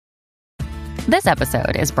This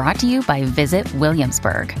episode is brought to you by Visit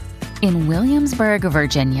Williamsburg. In Williamsburg,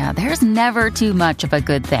 Virginia, there's never too much of a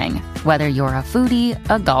good thing. Whether you're a foodie,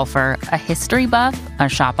 a golfer, a history buff, a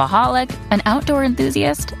shopaholic, an outdoor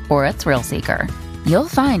enthusiast, or a thrill seeker, you'll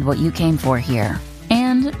find what you came for here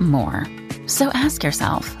and more. So ask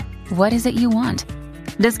yourself, what is it you want?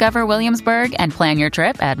 Discover Williamsburg and plan your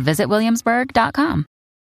trip at visitwilliamsburg.com.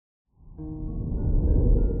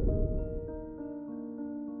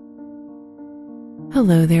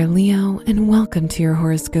 Hello there, Leo, and welcome to your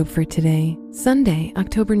horoscope for today, Sunday,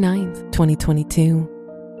 October 9th,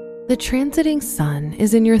 2022. The transiting sun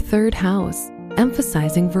is in your third house,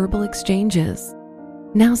 emphasizing verbal exchanges.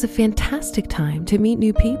 Now's a fantastic time to meet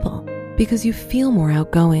new people because you feel more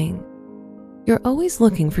outgoing. You're always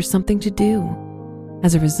looking for something to do.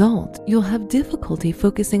 As a result, you'll have difficulty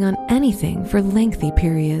focusing on anything for lengthy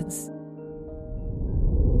periods.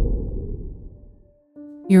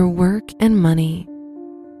 Your work and money.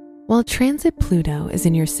 While transit Pluto is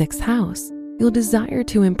in your sixth house, you'll desire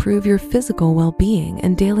to improve your physical well-being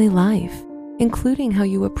and daily life, including how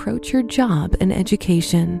you approach your job and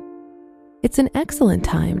education. It's an excellent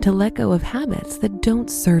time to let go of habits that don't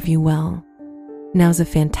serve you well. Now's a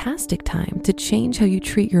fantastic time to change how you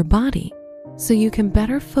treat your body so you can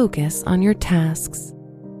better focus on your tasks.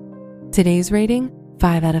 Today's rating,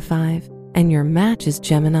 5 out of 5, and your match is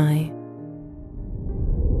Gemini.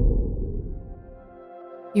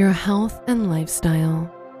 Your health and lifestyle.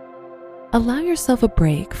 Allow yourself a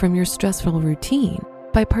break from your stressful routine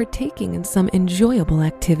by partaking in some enjoyable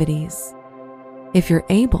activities. If you're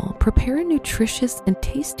able, prepare a nutritious and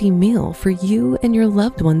tasty meal for you and your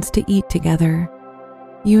loved ones to eat together.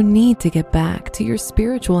 You need to get back to your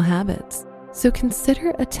spiritual habits, so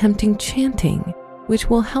consider attempting chanting, which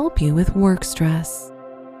will help you with work stress.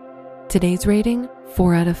 Today's rating,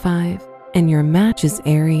 4 out of 5, and your match is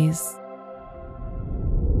Aries.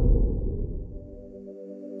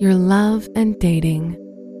 Your love and dating.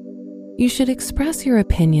 You should express your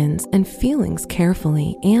opinions and feelings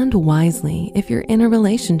carefully and wisely if you're in a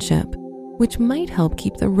relationship, which might help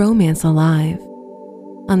keep the romance alive.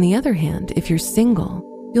 On the other hand, if you're single,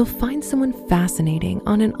 you'll find someone fascinating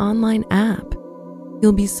on an online app.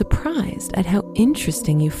 You'll be surprised at how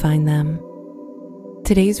interesting you find them.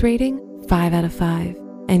 Today's rating, 5 out of 5,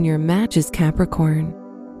 and your match is Capricorn.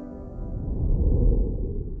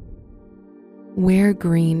 Wear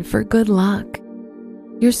green for good luck.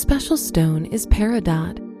 Your special stone is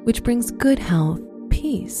peridot, which brings good health,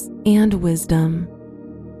 peace, and wisdom.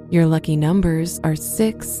 Your lucky numbers are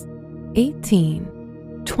 6,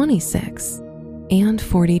 18, 26, and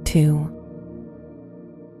 42.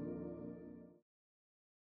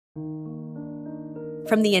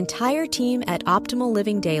 From the entire team at Optimal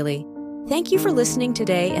Living Daily, thank you for listening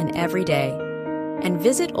today and every day. And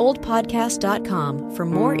visit oldpodcast.com for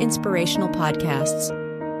more inspirational podcasts.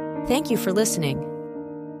 Thank you for listening.